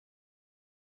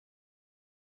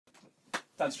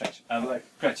Dan Strange.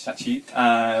 Great to chat to you.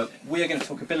 We are going to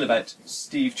talk a bit about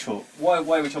Steve Chalke. Why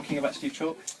are we talking about Steve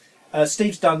Chalke?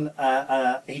 Steve's done,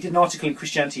 he did an article in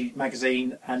Christianity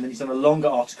magazine, and then he's done a longer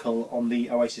article on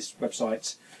the Oasis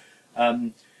website,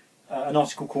 an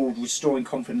article called Restoring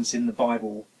Confidence in the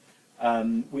Bible,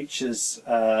 which is,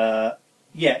 and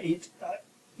it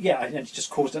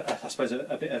just caused, I suppose,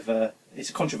 a bit of a,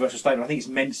 it's a controversial statement. I think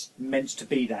it's meant to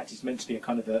be that. It's meant to be a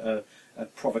kind of a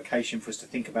provocation for us to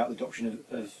think about the doctrine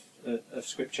of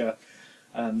Scripture.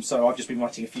 So I've just been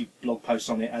writing a few blog posts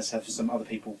on it, as have some other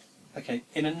people. Okay,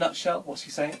 in a nutshell, what's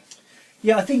he saying?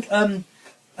 Yeah, I think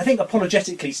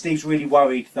apologetically, Steve's really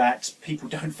worried that people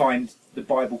don't find the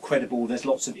Bible credible. There's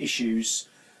lots of issues,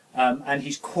 and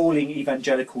he's calling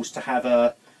evangelicals to have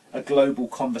a global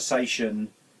conversation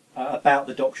about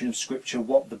the doctrine of Scripture,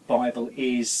 what the Bible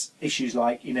is, issues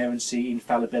like inerrancy,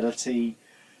 infallibility.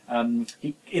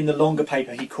 In the longer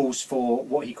paper, he calls for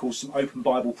what he calls some open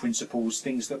Bible principles,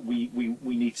 things that we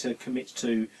need to commit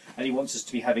to, and he wants us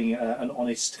to be having an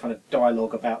honest kind of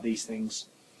dialogue about these things.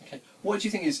 Okay. What do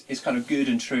you think is kind of good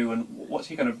and true, and what's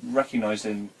he kind of recognised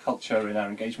in culture, in our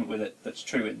engagement with it, that's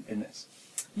true in this?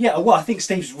 Yeah, well, I think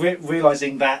Steve's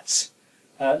realising that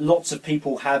lots of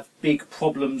people have big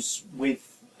problems with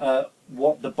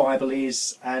what the Bible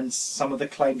is and some of the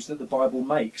claims that the Bible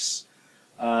makes.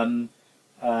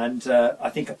 And I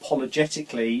think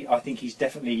apologetically, I think he's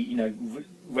definitely,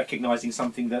 recognising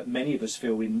something that many of us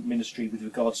feel in ministry with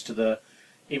regards to the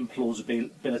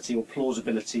implausibility or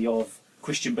plausibility of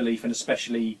Christian belief, and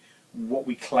especially what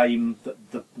we claim that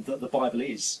the Bible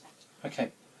is.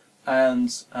 Okay,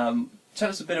 and tell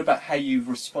us a bit about how you've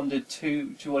responded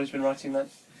to what he's been writing then.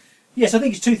 Yes, I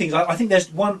think it's two things. I think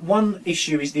there's one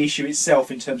issue is the issue itself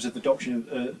in terms of the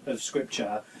doctrine of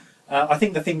Scripture. I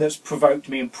think the thing that's provoked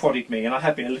me and prodded me, and I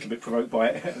have been a little bit provoked by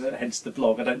it, hence the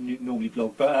blog. I don't normally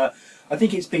blog, but I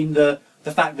think it's been the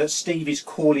fact that Steve is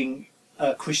calling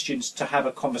Christians to have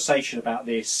a conversation about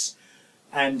this.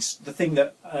 And the thing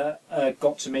that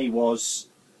got to me was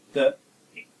that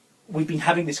we've been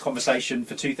having this conversation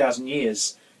for 2,000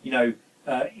 years.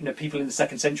 People in the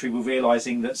 2nd century were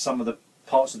realising that some of the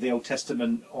parts of the Old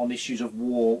Testament on issues of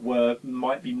war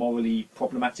might be morally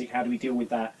problematic. How do we deal with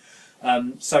that?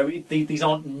 So these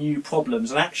aren't new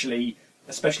problems, and actually,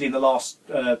 especially in the last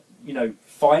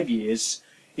 5 years,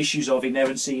 issues of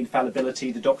inerrancy,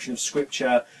 infallibility, the doctrine of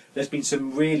Scripture. There's been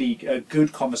some really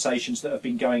good conversations that have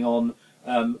been going on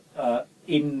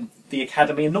in the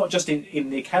academy, and not just in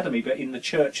the academy, but in the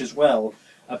church as well,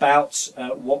 about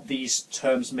what these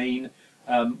terms mean,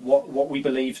 what we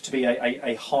believe to be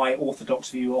a high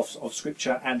orthodox view of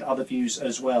Scripture, and other views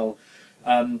as well.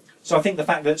 So I think the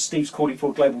fact that Steve's calling for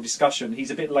a global discussion,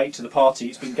 he's a bit late to the party.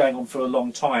 It's been going on for a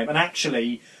long time, and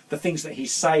actually the things that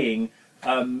he's saying,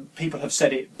 people have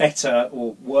said it better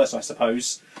or worse, I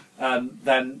suppose,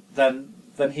 than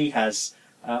he has.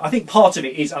 I think part of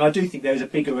it is, and I do think there is a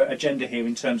bigger agenda here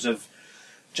in terms of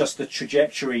just the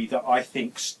trajectory that I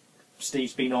think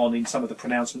Steve's been on in some of the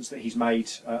pronouncements that he's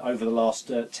made over the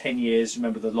last 10 years.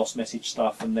 Remember the lost message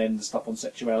stuff, and then the stuff on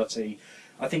sexuality.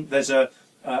 I think there's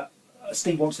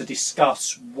Steve wants to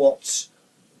discuss what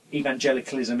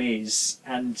evangelicalism is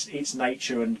and its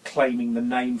nature, and claiming the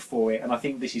name for it. And I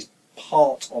think this is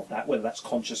part of that, whether that's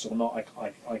conscious or not.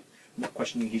 I'm not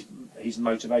questioning his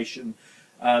motivation.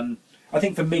 I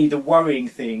think for me, the worrying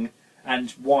thing,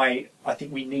 and why I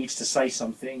think we need to say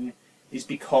something, is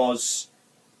because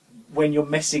when you're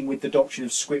messing with the doctrine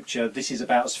of Scripture, this is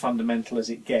about as fundamental as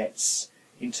it gets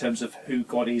in terms of who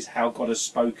God is, how God has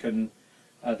spoken,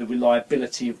 the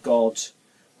reliability of God,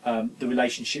 the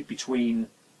relationship between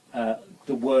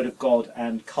the Word of God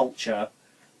and culture.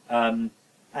 And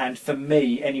for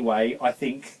me, anyway, I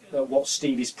think what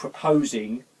Steve is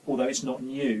proposing, although it's not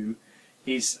new,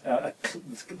 is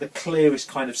the clearest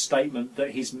kind of statement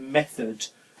that his method,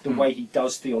 the way he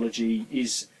does theology,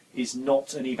 is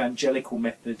not an evangelical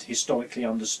method historically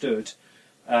understood,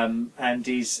 and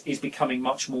is becoming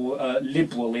much more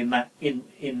liberal in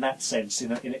that sense,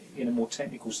 in a more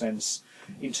technical sense,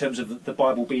 in terms of the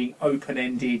Bible being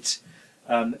open-ended,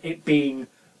 it being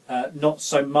not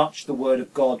so much the Word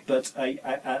of God, but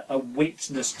a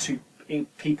witness to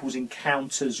people's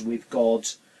encounters with God,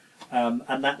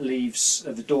 and that leaves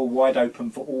the door wide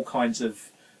open for all kinds of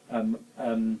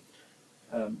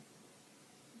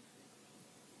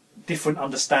different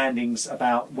understandings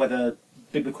about whether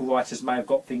biblical writers may have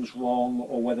got things wrong,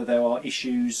 or whether there are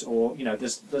issues, or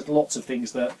there's lots of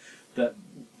things that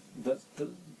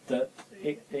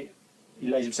he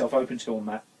lays himself open to on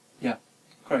that. Yeah,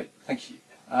 great, thank you.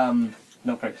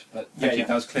 Not great, but thank you.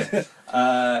 That was clear.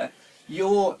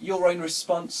 your own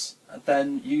response,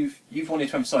 then you've wanted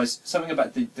to emphasise something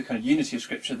about the kind of unity of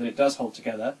Scripture, that it does hold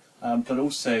together, but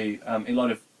also in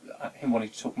light of him wanting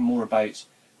to talk more about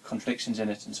contradictions in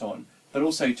it and so on, but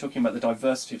also talking about the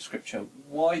diversity of Scripture.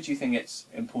 Why do you think it's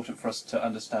important for us to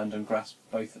understand and grasp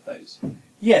both of those?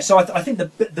 Yeah, so I think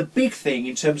the big thing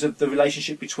in terms of the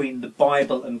relationship between the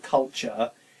Bible and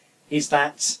culture is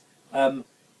that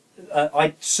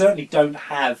I certainly don't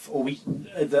have, or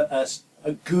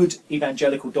a good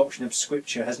evangelical doctrine of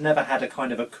Scripture has never had a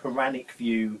kind of a Quranic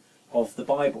view of the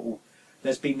Bible.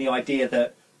 There's been the idea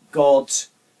that God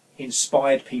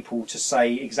inspired people to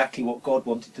say exactly what God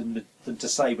wanted them to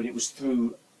say, but it was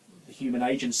through the human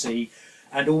agency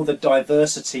and all the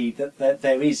diversity that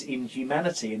there is in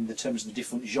humanity in the terms of the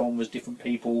different genres, different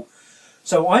people.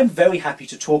 So I'm very happy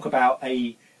to talk about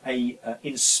a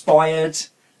inspired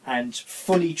and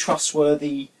fully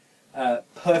trustworthy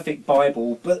perfect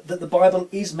Bible, but that the Bible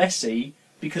is messy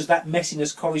because that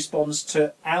messiness corresponds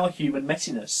to our human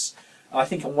messiness. I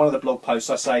think on one of the blog posts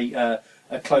I say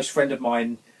a close friend of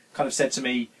mine kind of said to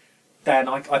me, Dan,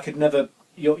 I could never,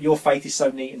 your faith is so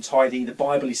neat and tidy, the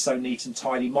Bible is so neat and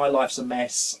tidy, my life's a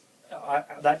mess,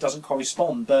 that doesn't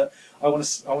correspond. But I want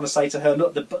to say to her,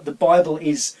 look, the Bible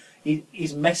is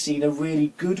messy in a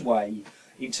really good way,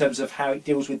 in terms of how it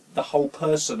deals with the whole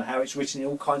person, how it's written in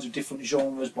all kinds of different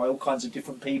genres by all kinds of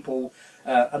different people,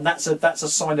 and that's a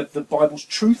sign of the Bible's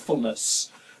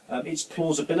truthfulness. Its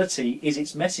plausibility is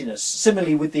its messiness.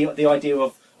 Similarly with the idea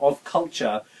of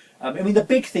culture, I mean the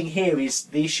big thing here is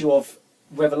the issue of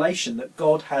revelation, that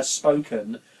God has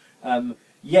spoken.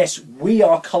 Yes, we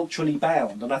are culturally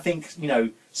bound, and I think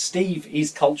Steve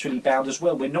is culturally bound as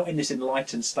well. We're not in this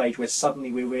enlightened stage where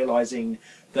suddenly we're realising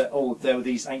that, oh, there were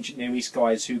these ancient Near East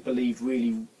guys who believed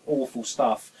really awful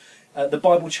stuff. The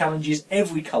Bible challenges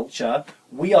every culture.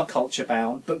 We are culture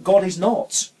bound, but God is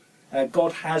not.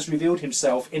 God has revealed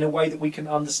himself in a way that we can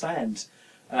understand,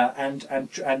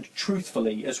 and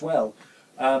truthfully as well.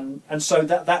 And so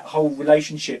that whole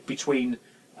relationship between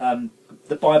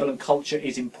the Bible and culture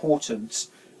is important.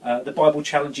 The Bible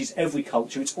challenges every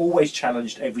culture. It's always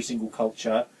challenged every single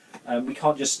culture. We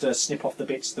can't just snip off the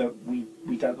bits that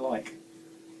we don't like.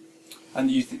 And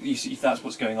you see that's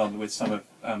what's going on with some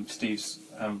of Steve's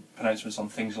pronouncements on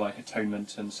things like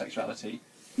atonement and sexuality?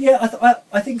 Yeah,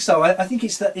 I think so. I think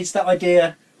it's that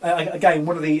idea. Again,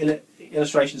 one of the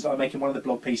illustrations that I make in one of the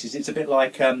blog pieces, it's a bit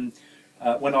like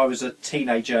when I was a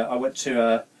teenager, I went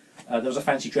to there was a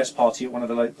fancy dress party at one of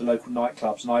the local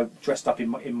nightclubs, and I dressed up in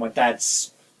my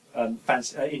dad's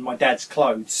in my dad's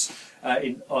clothes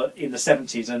in the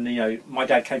 70s, and my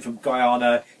dad came from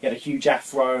Guyana. He had a huge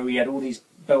afro. He had all these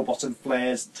bell-bottom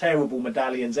flares, terrible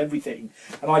medallions, everything,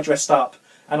 and I dressed up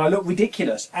and I looked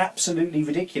ridiculous, absolutely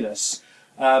ridiculous,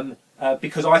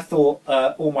 because I thought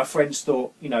all my friends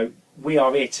thought, we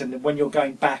are it, and when you're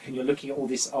going back and you're looking at all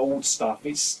this old stuff,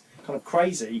 it's kind of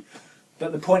crazy.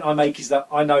 But the point I make is that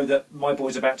I know that my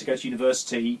boy's about to go to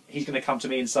university. He's going to come to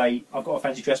me and say, I've got a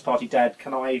fancy dress party, Dad,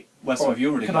 can I... Well, some of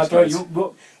you already... Can I borrow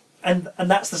your... And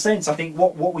that's the sense. I think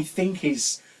what we think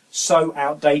is so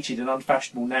outdated and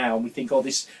unfashionable now, and we think, oh,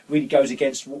 this really goes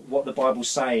against what the Bible's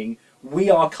saying.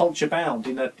 We are culture bound.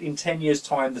 In 10 years'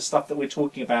 time, the stuff that we're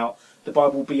talking about, the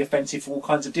Bible will be offensive for all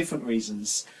kinds of different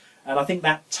reasons. And I think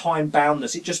that time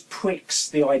boundness, it just pricks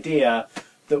the idea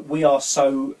that we are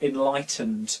so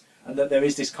enlightened and that there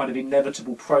is this kind of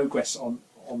inevitable progress on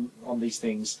these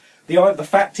things. The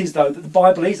fact is, though, that the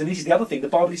Bible is, and this is the other thing, the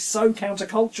Bible is so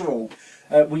countercultural.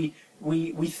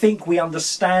 We think we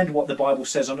understand what the Bible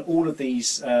says on all of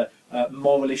these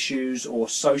moral issues or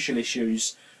social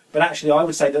issues, but actually I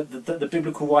would say that the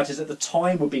biblical writers at the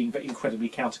time were being incredibly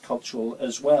countercultural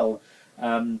as well,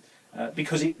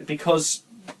 because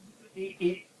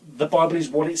the Bible is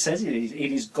what it says it is.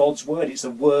 It is God's word. It's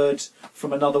a word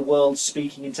from another world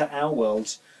speaking into our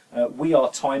world. We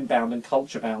are time-bound and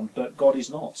culture-bound, but God is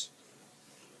not.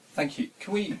 Thank you.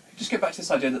 Can we just get back to this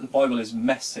idea that the Bible is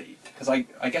messy? Because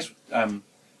I guess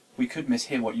we could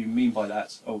mishear what you mean by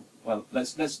that. Oh, well,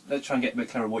 let's try and get a bit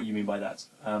clearer what you mean by that.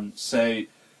 So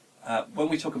when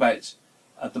we talk about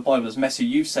the Bible as messy,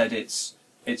 you've said it's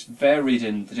varied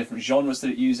in the different genres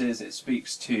that it uses. It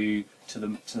speaks to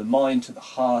the mind, to the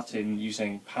heart, in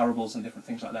using parables and different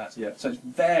things like that. Yeah. So it's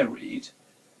varied.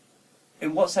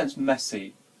 In what sense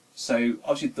messy? So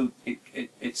obviously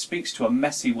it speaks to a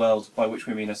messy world, by which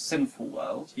we mean a sinful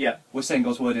world. Yeah. We're saying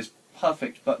God's word is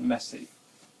perfect but messy.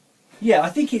 Yeah, I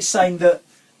think it's saying that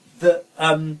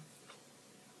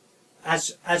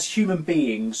as human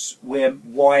beings, we're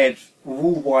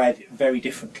all wired very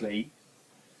differently,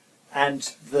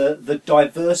 and the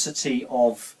diversity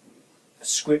of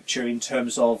Scripture in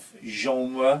terms of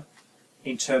genre,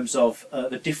 in terms of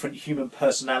the different human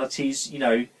personalities. You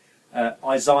know,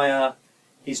 Isaiah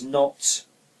is not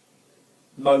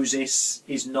Moses,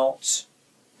 is not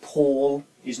Paul,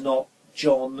 is not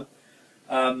John,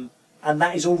 and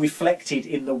that is all reflected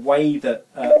in the way that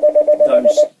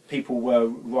those people were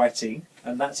writing,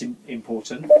 and that's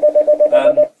important.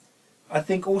 I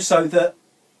think also that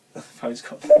my phone's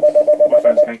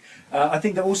going. I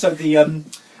think that also that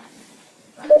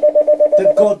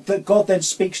God then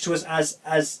speaks to us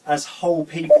as whole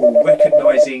people,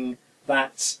 recognizing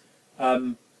that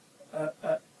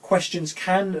questions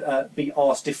can be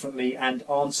asked differently and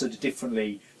answered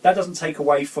differently. That doesn't take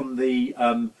away from the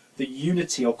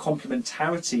unity or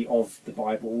complementarity of the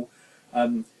Bible.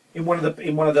 In one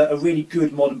of the a really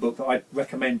good modern book that I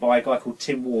recommend by a guy called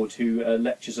Tim Ward, who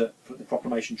lectures at the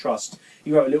Proclamation Trust.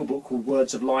 He wrote a little book called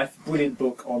Words of Life, brilliant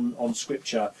book on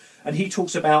Scripture, and he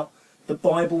talks about the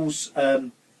Bible's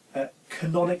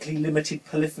canonically limited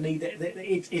polyphony.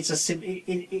 It's a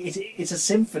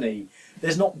symphony.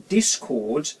 There's not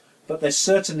discord, but there's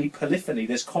certainly polyphony.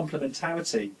 There's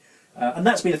complementarity, and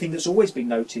that's been a thing that's always been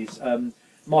noted.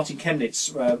 Martin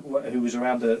Chemnitz, who was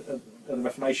around the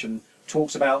Reformation,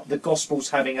 talks about the Gospels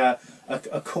having a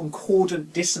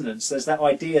concordant dissonance. There's that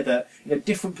idea that, you know,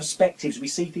 different perspectives, we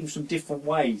see things from different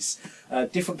ways,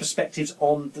 different perspectives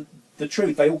on the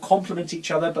truth. They all complement each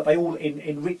other, but they all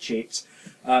enrich it.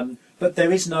 But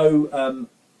there is no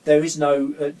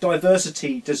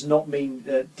diversity. Does not mean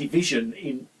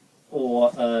division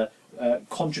or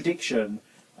contradiction,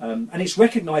 and it's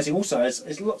recognising also, as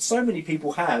so many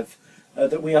people have.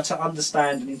 That we are to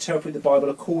understand and interpret the Bible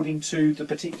according to the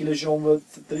particular genre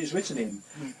that it's written in,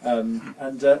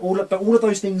 all of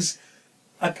those things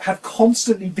have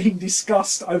constantly been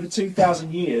discussed over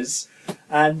 2,000 years,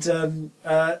 and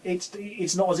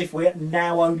it's not as if we're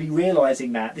now only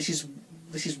realising that. This is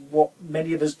what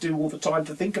many of us do all the time,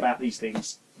 to think about these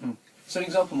things. So an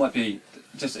example might be,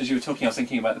 just as you were talking, I was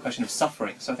thinking about the question of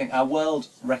suffering. So I think our world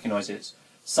recognises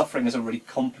suffering is a really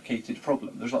complicated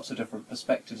problem. There's lots of different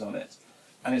perspectives on it.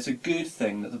 And it's a good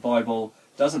thing that the Bible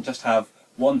doesn't just have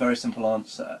one very simple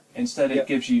answer. Instead, it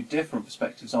gives you different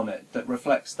perspectives on it that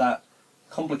reflects that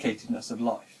complicatedness of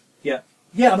life. Yeah.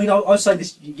 I mean, I was saying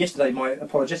this yesterday in my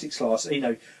apologetics class. You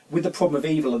know, with the problem of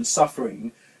evil and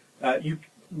suffering, you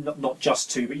not just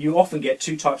two, but you often get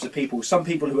two types of people. Some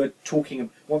people who are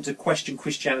want to question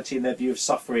Christianity and their view of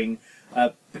suffering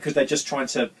because they're just trying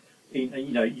to,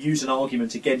 use an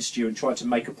argument against you and try to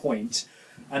make a point.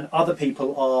 And other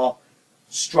people are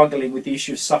struggling with the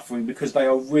issue of suffering because they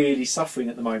are really suffering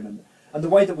at the moment. And the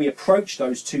way that we approach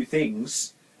those two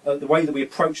things, the way that we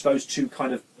approach those two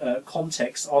kind of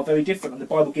contexts are very different. And the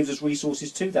Bible gives us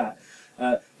resources to that.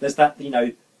 There's that,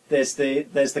 there's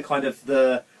the kind of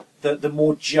the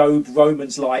more Job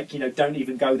Romans like, don't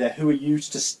even go there. Who are you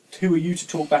to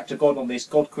talk back to God on this?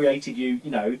 God created you,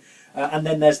 and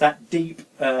then there's that deep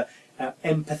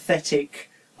empathetic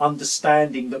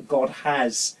understanding that God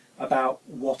has about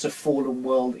what a fallen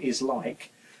world is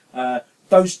like.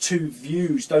 Those two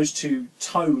views, those two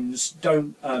tones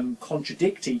don't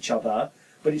contradict each other,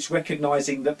 but it's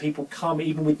recognising that people come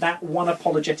even with that one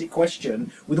apologetic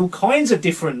question with all kinds of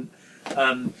different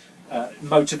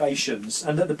motivations,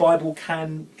 and that the Bible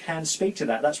can speak to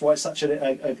that. That's why it's such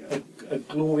a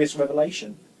glorious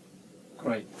revelation.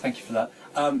 Great, thank you for that.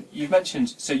 You've mentioned,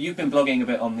 so you've been blogging a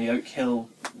bit on the Oak Hill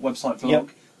website blog.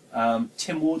 Yep.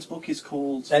 Tim Ward's book is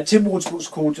called... Tim Ward's book's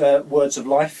called Words of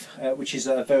Life, which is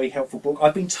a very helpful book.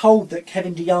 I've been told that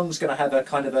Kevin DeYoung's going to have a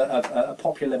kind of a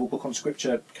popular level book on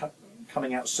Scripture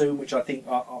coming out soon, which I think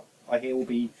I hear will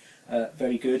be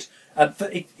very good.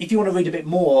 If you want to read a bit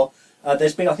more,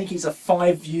 there's been, I think it's a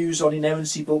 5 Views on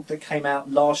Inerrancy book that came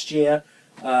out last year,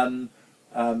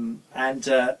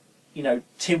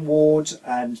 Tim Ward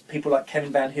and people like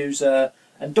Kevin Van Hooser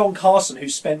and Don Carson, who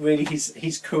spent really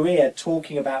his career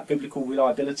talking about biblical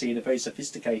reliability in a very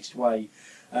sophisticated way.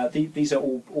 These are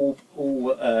all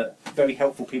very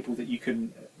helpful people that you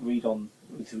can read on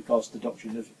with regards to the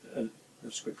doctrine of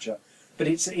Scripture. But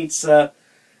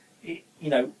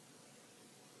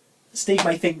Steve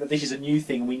may think that this is a new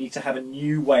thing. We need to have a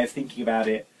new way of thinking about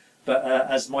it. But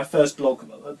as my first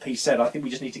blog piece said, I think we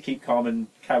just need to keep calm and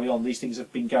carry on. These things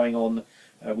have been going on.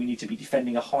 We need to be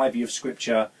defending a high view of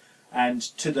Scripture, and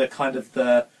to the kind of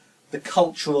the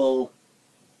cultural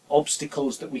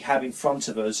obstacles that we have in front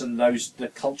of us, and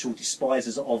the cultural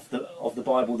despisers of the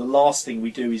Bible. The last thing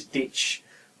we do is ditch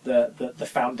the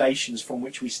foundations from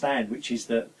which we stand, which is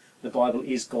that the Bible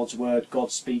is God's word. God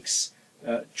speaks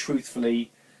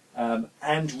truthfully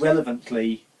and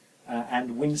relevantly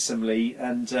and winsomely,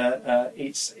 and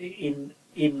it's in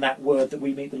that word that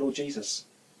we meet the Lord Jesus.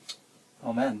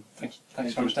 Amen. Thanks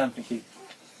very much, Dan. Thank you.